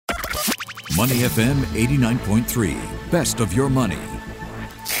Money FM 89.3. Best of your money.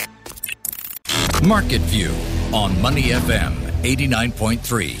 Market View on Money FM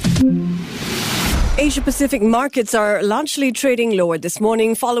 89.3. Asia Pacific markets are largely trading lower this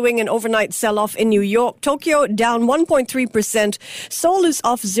morning following an overnight sell-off in New York. Tokyo down 1.3%. Seoul is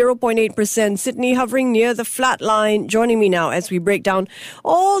off 0.8%. Sydney hovering near the flat line. Joining me now as we break down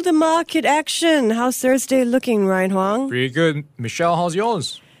all the market action. How's Thursday looking, Ryan Huang? Pretty good. Michelle, how's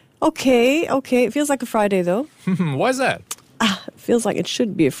yours? Okay. It feels like a Friday, though. Why is that? It feels like it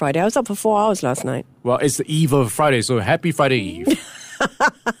should be a Friday. I was up for 4 hours last night. Well, it's the eve of Friday, so happy Friday Eve.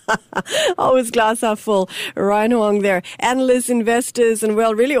 Always glass half full. Ryan Huang there. Analysts, investors, and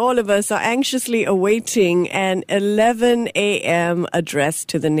well, really all of us are anxiously awaiting an 11 a.m. address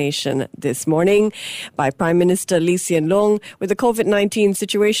to the nation this morning by Prime Minister Lee Hsien Loong, with the COVID-19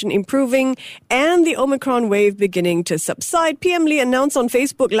 situation improving and the Omicron wave beginning to subside. PM Lee announced on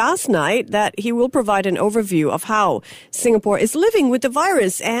Facebook last night that he will provide an overview of how Singapore is living with the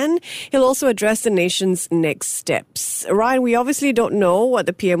virus, and he'll also address the nation's next steps. Ryan, we obviously don't know what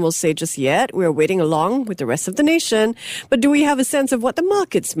the PM will say just yet. We're waiting along with the rest of the nation. But do we have a sense of what the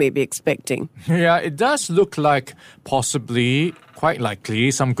markets may be expecting? Yeah, it does look like possibly, quite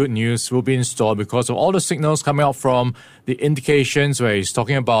likely, some good news will be in store because of all the signals coming out from the indications where he's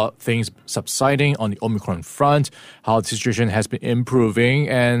talking about things subsiding on the Omicron front, how the situation has been improving,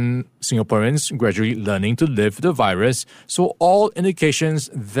 and Singaporeans gradually learning to live with the virus. So all indications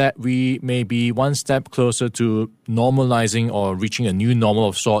that we may be one step closer to normalizing or reaching a new normal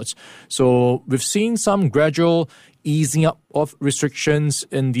of sorts. So we've seen some gradual easing up of restrictions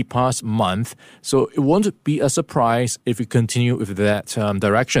in the past month. So it won't be a surprise if we continue with that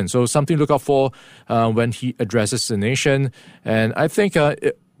direction. So something to look out for when he addresses the nation. And I think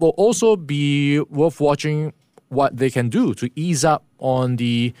it will also be worth watching what they can do to ease up on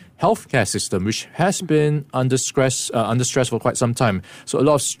the healthcare system, which has been under stress for quite some time. So a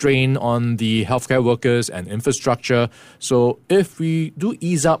lot of strain on the healthcare workers and infrastructure. So if we do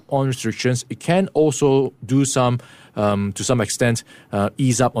ease up on restrictions, it can also do some, to some extent,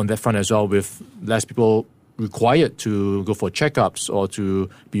 ease up on that front as well, with less people required to go for checkups or to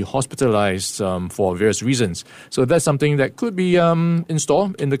be hospitalized for various reasons. So that's something that could be in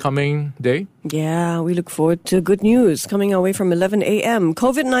store in the coming day. Yeah, we look forward to good news coming our way from 11 a.m.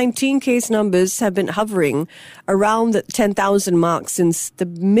 COVID-19 case numbers have been hovering around the 10,000 mark since the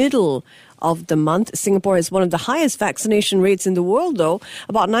middle of the month. Singapore has one of the highest vaccination rates in the world, though.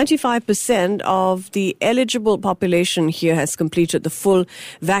 About 95% of the eligible population here has completed the full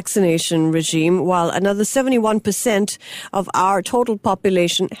vaccination regime, while another 71% of our total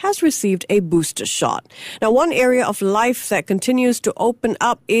population has received a booster shot. Now, one area of life that continues to open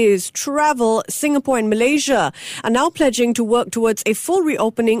up is travel. Singapore and Malaysia are now pledging to work towards a full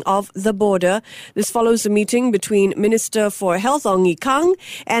reopening of the border. This follows a meeting between Minister for Health Ong Ye Kung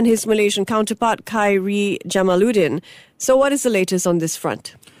and his Malaysian counterpart Khairi Jamaluddin. So what is the latest on this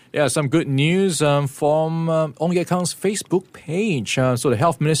front? Yeah, some good news from Ong Ye Kung's Facebook page. So the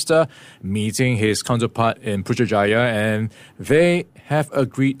health minister meeting his counterpart in Putrajaya, and they have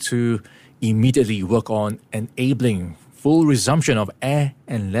agreed to immediately work on enabling full resumption of air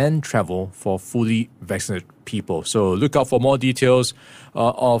and land travel for fully vaccinated people. So look out for more details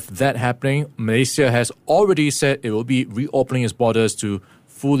of that happening. Malaysia has already said it will be reopening its borders to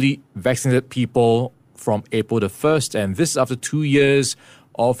fully vaccinated people from April the 1st, and this is after 2 years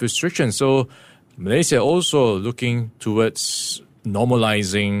of restrictions. So Malaysia also looking towards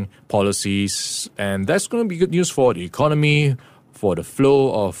normalizing policies, and that's going to be good news for the economy, for the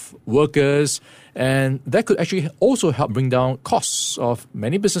flow of workers, and that could actually also help bring down costs of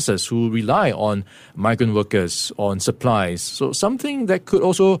many businesses who rely on migrant workers, on supplies. So something that could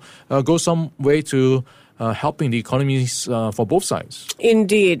also go some way to helping the economies for both sides.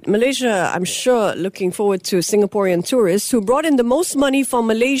 Indeed. Malaysia, I'm sure, looking forward to Singaporean tourists who brought in the most money from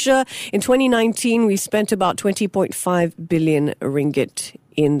Malaysia. In 2019, we spent about 20.5 billion ringgit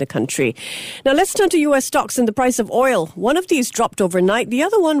in the country. Now let's turn to U.S. stocks and the price of oil. One of these dropped overnight. The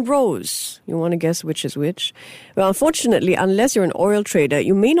other one rose. You want to guess which is which? Well, unfortunately, unless you're an oil trader,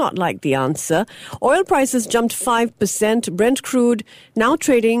 you may not like the answer. Oil prices jumped 5%. Brent crude now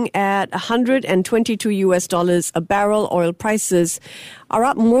trading at $122 US a barrel. Oil prices are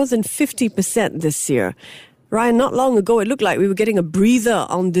up more than 50% this year. Ryan, not long ago, it looked like we were getting a breather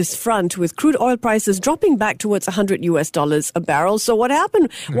on this front with crude oil prices dropping back towards $100 US a barrel. So what happened?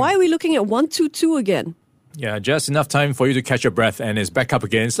 Why are we looking at 122 again? Yeah, just enough time for you to catch your breath, and it's back up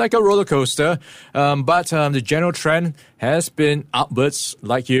again. It's like a roller coaster. But the general trend has been upwards.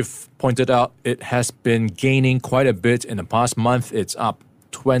 Like you've pointed out, it has been gaining quite a bit in the past month. It's up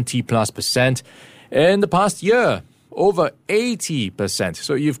 20+%. In the past year, over 80%.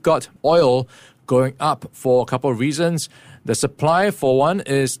 So you've got oil going up for a couple of reasons. The supply, for one,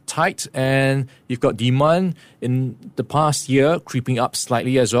 is tight, and you've got demand in the past year creeping up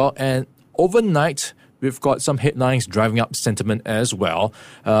slightly as well. And overnight, we've got some headlines driving up sentiment as well.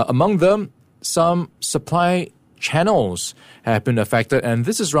 Among them, some supply channels have been affected, and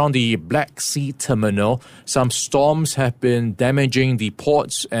this is around the Black Sea terminal. Some storms have been damaging the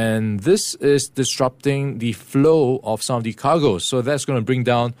ports, and this is disrupting the flow of some of the cargoes. So that's going to bring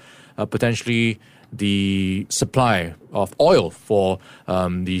down potentially the supply of oil for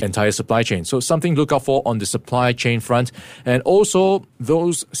the entire supply chain. So something to look out for on the supply chain front. And also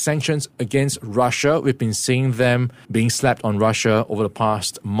those sanctions against Russia, we've been seeing them being slapped on Russia over the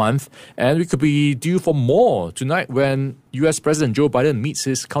past month. And we could be due for more tonight when US President Joe Biden meets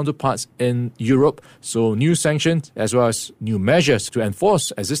his counterparts in Europe. So new sanctions as well as new measures to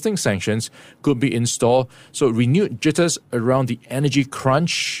enforce existing sanctions could be in store. So renewed jitters around the energy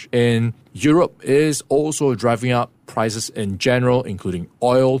crunch in Europe is also driving up prices in general, including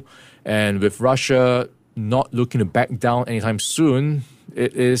oil. And with Russia not looking to back down anytime soon,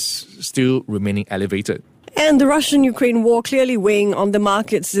 it is still remaining elevated. And the Russian-Ukraine war clearly weighing on the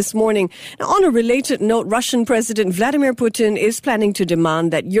markets this morning. Now, on a related note, Russian President Vladimir Putin is planning to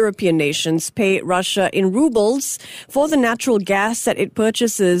demand that European nations pay Russia in rubles for the natural gas that it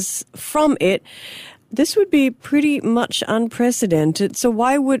purchases from it. This would be pretty much unprecedented. So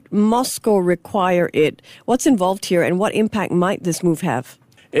why would Moscow require it? What's involved here, and what impact might this move have?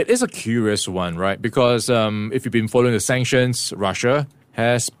 It is a curious one, right? Because if you've been following the sanctions, Russia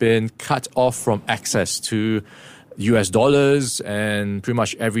has been cut off from access to US dollars and pretty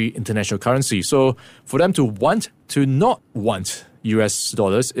much every international currency. So for them to not want US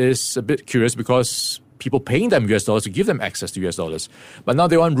dollars is a bit curious, because people paying them US dollars to give them access to US dollars. But now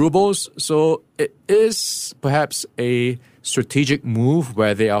they want rubles, so it is perhaps a strategic move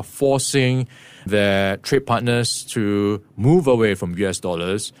where they are forcing their trade partners to move away from US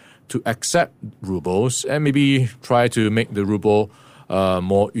dollars to accept rubles and maybe try to make the ruble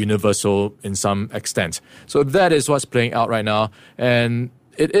more universal in some extent. So that is what's playing out right now. And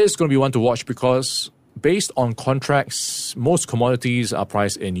it is going to be one to watch, because based on contracts, most commodities are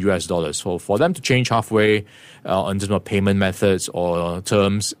priced in US dollars. So for them to change halfway in terms of payment methods or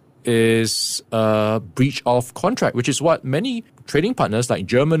terms is a breach of contract, which is what many trading partners like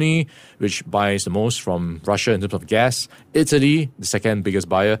Germany, which buys the most from Russia in terms of gas, Italy, the second biggest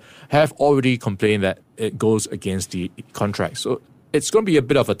buyer, have already complained that it goes against the contract. So it's going to be a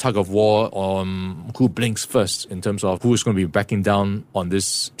bit of a tug of war on who blinks first in terms of who's going to be backing down on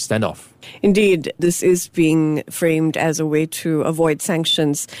this standoff. Indeed, this is being framed as a way to avoid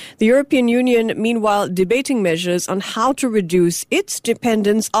sanctions. The European Union, meanwhile, debating measures on how to reduce its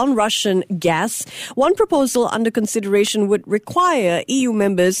dependence on Russian gas. One proposal under consideration would require EU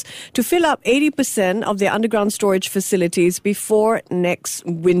members to fill up 80% of their underground storage facilities before next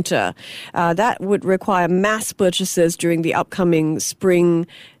winter. That would require mass purchases during the upcoming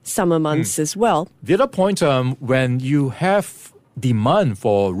summer months as well. The other point, when you have demand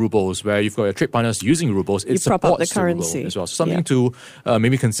for rubles, where you've got your trade partners using rubles, it prop up the supports currency ruble as well. So something to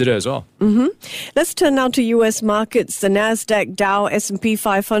maybe consider as well. Mm-hmm. Let's turn now to U.S. markets. The Nasdaq, Dow, S&P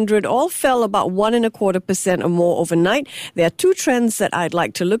 500 all fell about 1.25% or more overnight. There are two trends that I'd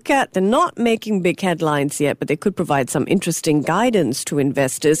like to look at. They're not making big headlines yet, but they could provide some interesting guidance to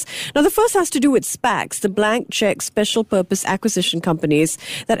investors. Now, the first has to do with SPACs, the blank check special purpose acquisition companies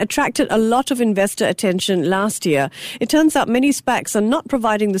that attracted a lot of investor attention last year. It turns out many SPACs are not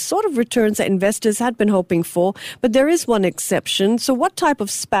providing the sort of returns that investors had been hoping for, but there is one exception. So what type of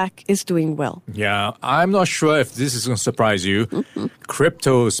SPAC is doing well? Yeah, I'm not sure if this is going to surprise you.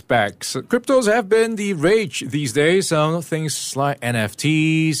 Crypto SPACs. Cryptos have been the rage these days. Things like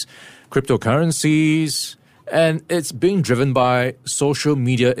NFTs, cryptocurrencies, and it's being driven by social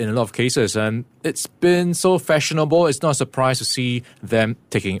media in a lot of cases. And it's been so fashionable, it's not a surprise to see them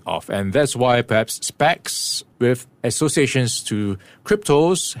taking off. And that's why perhaps SPACs with associations to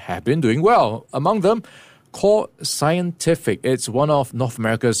cryptos have been doing well. Among them, Core Scientific. It's one of North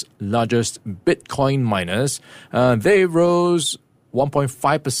America's largest Bitcoin miners. They rose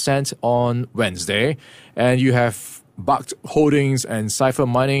 1.5% on Wednesday. And you have Bakkt Holdings and Cypher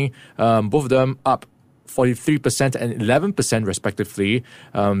Mining, both of them up 43% and 11% respectively.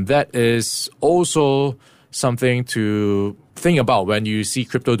 That is also something to think about when you see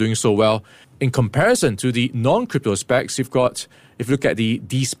crypto doing so well. In comparison to the non-crypto SPACs, you've got, if you look at the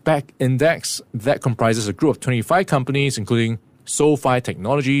DSPAC index, that comprises a group of 25 companies, including SoFi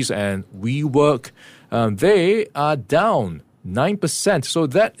Technologies and WeWork. They are down 9%. So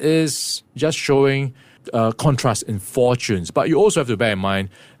that is just showing contrast in fortunes. But you also have to bear in mind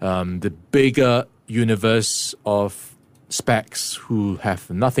the bigger universe of SPACs who have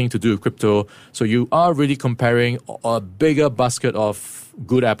nothing to do with crypto. So you are really comparing a bigger basket of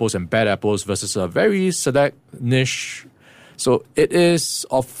good apples and bad apples versus a very select niche. So it is,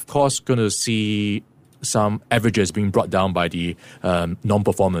 of course, going to see some averages being brought down by the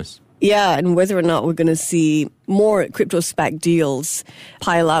non-performers. Yeah, and whether or not we're going to see more crypto SPAC deals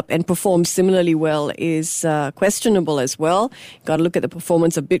pile up and perform similarly well is questionable as well. Got to look at the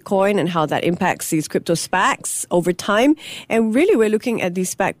performance of Bitcoin and how that impacts these crypto SPACs over time. And really, we're looking at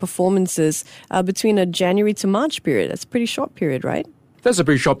these SPAC performances between a January to March period. That's a pretty short period, right? That's a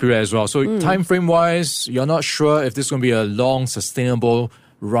pretty short period as well. So time frame wise, you're not sure if this is going to be a long, sustainable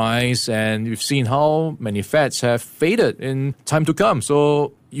rise. And you've seen how many fads have faded in time to come.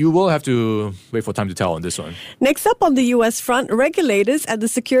 So you will have to wait for time to tell on this one. Next up on the U.S. front, regulators at the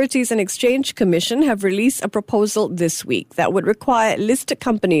Securities and Exchange Commission have released a proposal this week that would require listed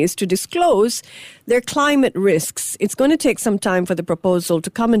companies to disclose their climate risks. It's going to take some time for the proposal to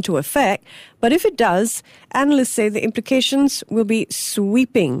come into effect, but if it does, analysts say the implications will be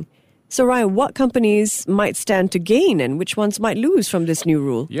sweeping. So, Ryan, what companies might stand to gain and which ones might lose from this new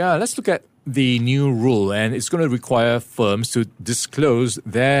rule? Yeah, let's look at the new rule, and it's going to require firms to disclose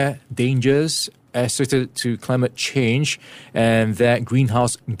their dangers associated to climate change and their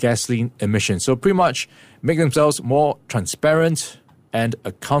greenhouse gasoline emissions. So pretty much make themselves more transparent and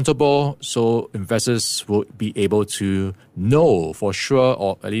accountable so investors will be able to know for sure,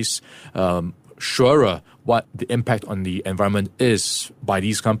 or at least surer, what the impact on the environment is by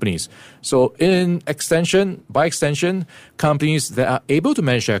these companies. So by extension, companies that are able to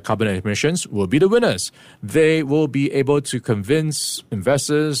manage their carbon emissions will be the winners. They will be able to convince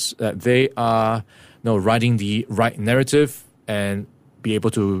investors that they are riding the right narrative and be able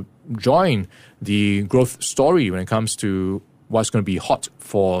to join the growth story when it comes to what's going to be hot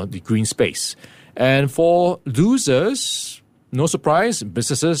for the green space. And for losers, no surprise,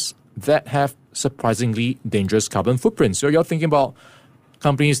 businesses that have surprisingly dangerous carbon footprints. So you're thinking about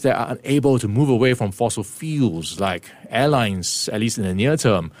companies that are unable to move away from fossil fuels, like airlines, at least in the near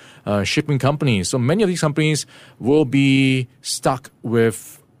term, shipping companies. So many of these companies will be stuck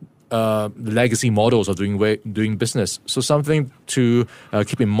with legacy models of doing business. So something to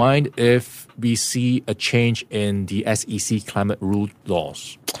keep in mind if we see a change in the SEC climate rule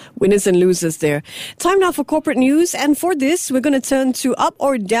laws. Winners and losers there. Time now for corporate news. And for this, we're going to turn to up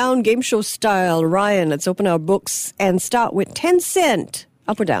or down game show style. Ryan, let's open our books and start with Tencent.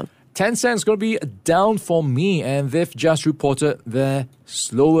 Up or down? Tencent is going to be down for me, and they've just reported their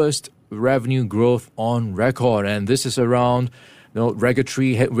slowest revenue growth on record. And this is around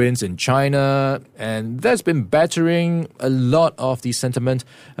regulatory headwinds in China, and that's been battering a lot of the sentiment,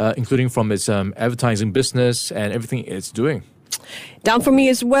 including from its advertising business and everything it's doing. Down for me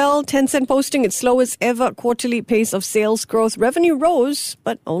as well. Tencent posting its slowest ever quarterly pace of sales growth. Revenue rose,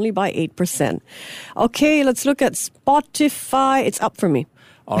 but only by 8%. Okay, let's look at Spotify. It's up for me.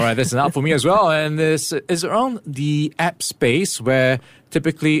 All right, that's an up for me as well. And this is around the app space where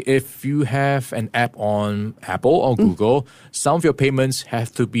typically if you have an app on Apple or Google, some of your payments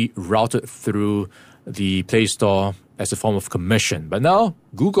have to be routed through the Play Store as a form of commission. But now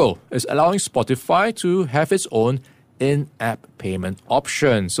Google is allowing Spotify to have its own in-app payment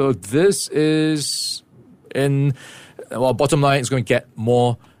option. So this is bottom line, it's going to get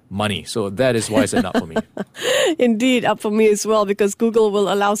more money. So that is why it's an up for me. Indeed, up for me as well, because Google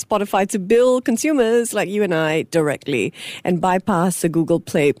will allow Spotify to bill consumers like you and I directly and bypass the Google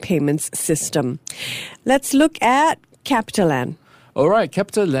Play payments system. Let's look at CapitaLand. All right,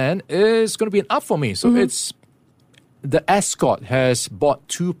 CapitaLand is going to be an up for me. So it's the Ascot has bought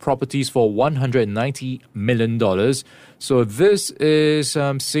 2 properties for $190 million. So this is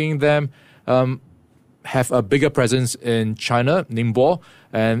seeing them have a bigger presence in China, Ningbo,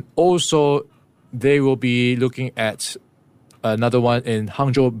 and also they will be looking at another one in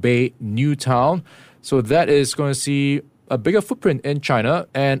Hangzhou Bay, New Town. So that is going to see a bigger footprint in China,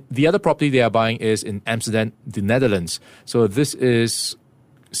 and the other property they are buying is in Amsterdam, the Netherlands. So this is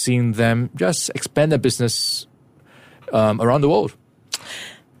seeing them just expand their business around the world.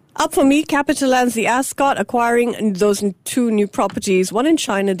 Up for me, CapitaLand's the Ascot, acquiring those 2 new properties, one in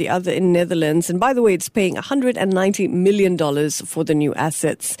China, the other in Netherlands. And by the way, it's paying $190 million for the new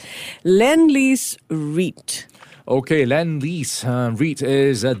assets. Lendlease REIT. Okay, Lendlease REIT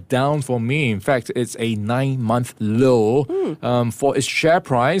is down for me. In fact, it's a 9-month low for its share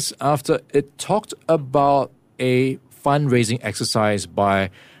price after it talked about a fundraising exercise by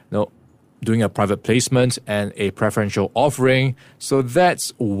doing a private placement and a preferential offering. So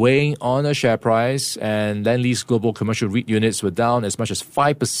that's weighing on the share price. And Lendlease Global Commercial REIT units were down as much as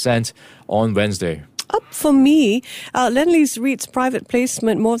 5% on Wednesday. Up for me, Lendlease REIT's private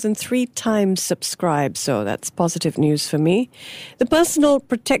placement more than 3 times subscribed, so that's positive news for me. The personal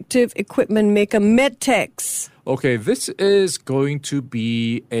protective equipment maker Medtex. Okay, this is going to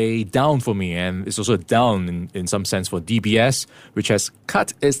be a down for me, and it's also a down in some sense for DBS, which has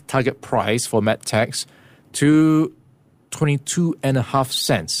cut its target price for Medtex to 22.5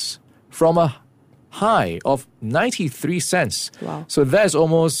 cents from a high of 93 cents. Wow. So that is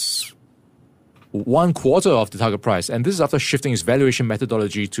almost 1/4 of the target price. And this is after shifting its valuation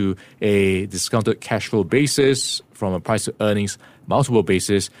methodology to a discounted cash flow basis from a price to earnings multiple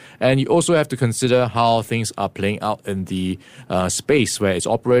basis. And you also have to consider how things are playing out in the space where it's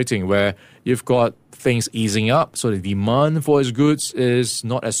operating, where you've got things easing up. So the demand for its goods is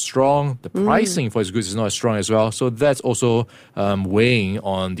not as strong. The pricing for its goods is not as strong as well. So that's also weighing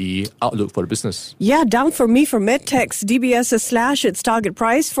on the outlook for the business. Yeah, down for me for Medtex. DBS has slashed its target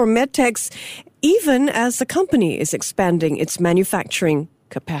price for Medtex, even as the company is expanding its manufacturing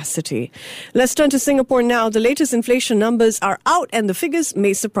capacity. Let's turn to Singapore now. The latest inflation numbers are out and the figures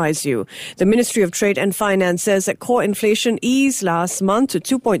may surprise you. The Ministry of Trade and Finance says that core inflation eased last month to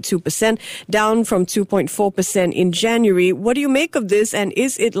 2.2%, down from 2.4% in January. What do you make of this, and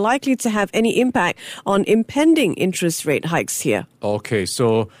is it likely to have any impact on impending interest rate hikes here? Okay,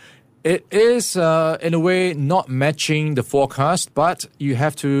 so it is, in a way, not matching the forecast, but you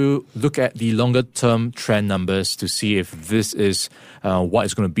have to look at the longer-term trend numbers to see if this is what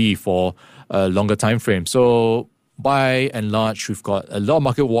it's going to be for a longer time frame. So, by and large, we've got a lot of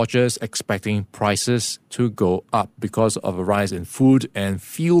market watchers expecting prices to go up because of a rise in food and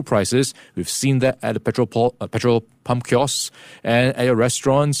fuel prices. We've seen that at the petrol pump kiosks and at your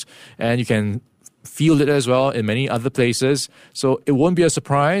restaurants, and you can feel it as well in many other places. So it won't be a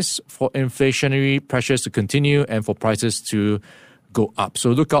surprise for inflationary pressures to continue and for prices to go up.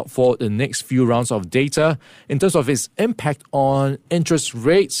 So look out for the next few rounds of data. In terms of its impact on interest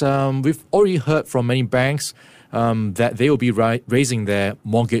rates, we've already heard from many banks that they will be raising their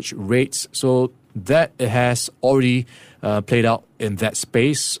mortgage rates. So that it has already played out in that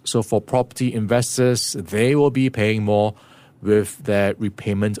space. So for property investors, they will be paying more with their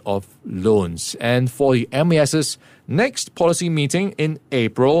repayment of loans. And for the MAS's next policy meeting in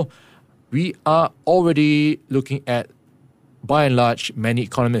April, we are already looking at, by and large, many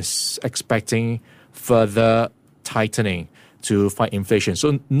economists expecting further tightening to fight inflation.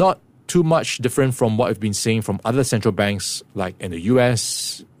 So not too much different from what we've been seeing from other central banks like in the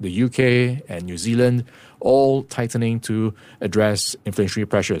US, the UK, and New Zealand, all tightening to address inflationary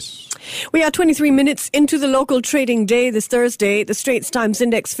pressures. We are 23 minutes into the local trading day this Thursday. The Straits Times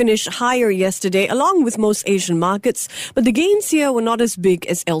Index finished higher yesterday, along with most Asian markets, but the gains here were not as big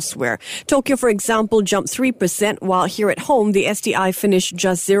as elsewhere. Tokyo, for example, jumped 3%, while here at home, the STI finished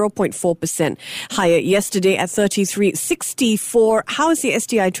just 0.4% higher yesterday at 33.64. How is the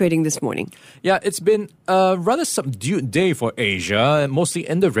STI trading this morning? Yeah, it's been a rather subdued day for Asia, mostly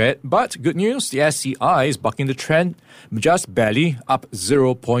in the red, but good news, the STI is bucking the trend, just barely up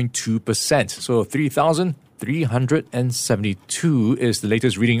 0.2%. So 3,372 is the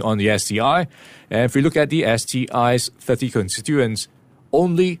latest reading on the STI. And if we look at the STI's 30 constituents,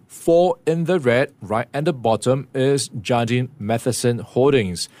 only 4 in the red. Right at the bottom is Jardine Matheson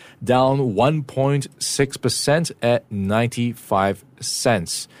Holdings, down 1.6% at 95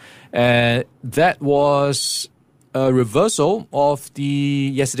 cents. And that was a reversal of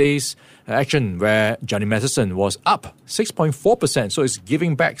the yesterday's action where Jardine Matheson was up 6.4%. So it's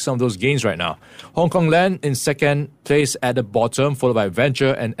giving back some of those gains right now. Hong Kong Land in second place at the bottom, followed by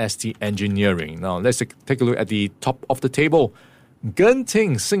Venture and ST Engineering. Now let's take a look at the top of the table.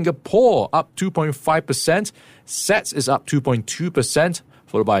 Genting Singapore up 2.5%. SATS is up 2.2%,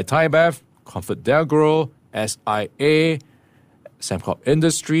 followed by ThaiBev, ComfortDelGro, SIA, Sembcorp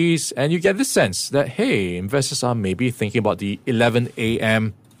Industries, and you get the sense that, hey, investors are maybe thinking about the 11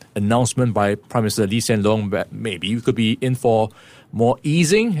 a.m. announcement by Prime Minister Lee Hsien Loong that maybe we could be in for more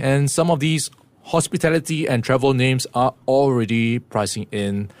easing, and some of these hospitality and travel names are already pricing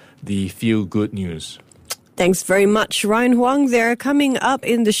in the feel-good news. Thanks very much, Ryan Huang there. Coming up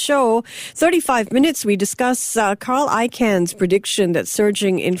in the show, 35 minutes, we discuss Carl Icahn's prediction that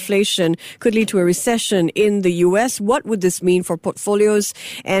surging inflation could lead to a recession in the U.S. What would this mean for portfolios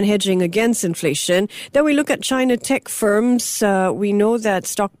and hedging against inflation? Then we look at China tech firms. We know that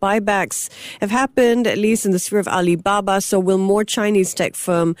stock buybacks have happened, at least in the sphere of Alibaba. So will more Chinese tech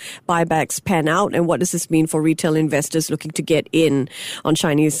firm buybacks pan out? And what does this mean for retail investors looking to get in on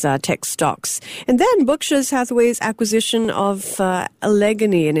Chinese tech stocks? And then Berkshire Hathaway's acquisition of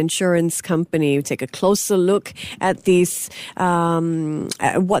Allegheny, an insurance company. We take a closer look at these,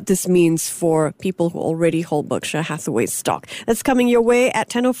 what this means for people who already hold Berkshire Hathaway stock. That's coming your way at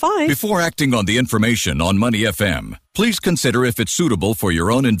 10:05. Before acting on the information on Money FM, please consider if it's suitable for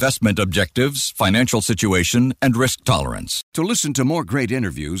your own investment objectives, financial situation, and risk tolerance. To listen to more great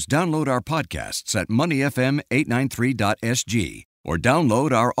interviews, download our podcasts at moneyfm893.sg or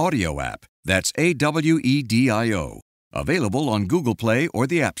download our audio app. That's AWEDIO. Available on Google Play or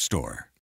the App Store.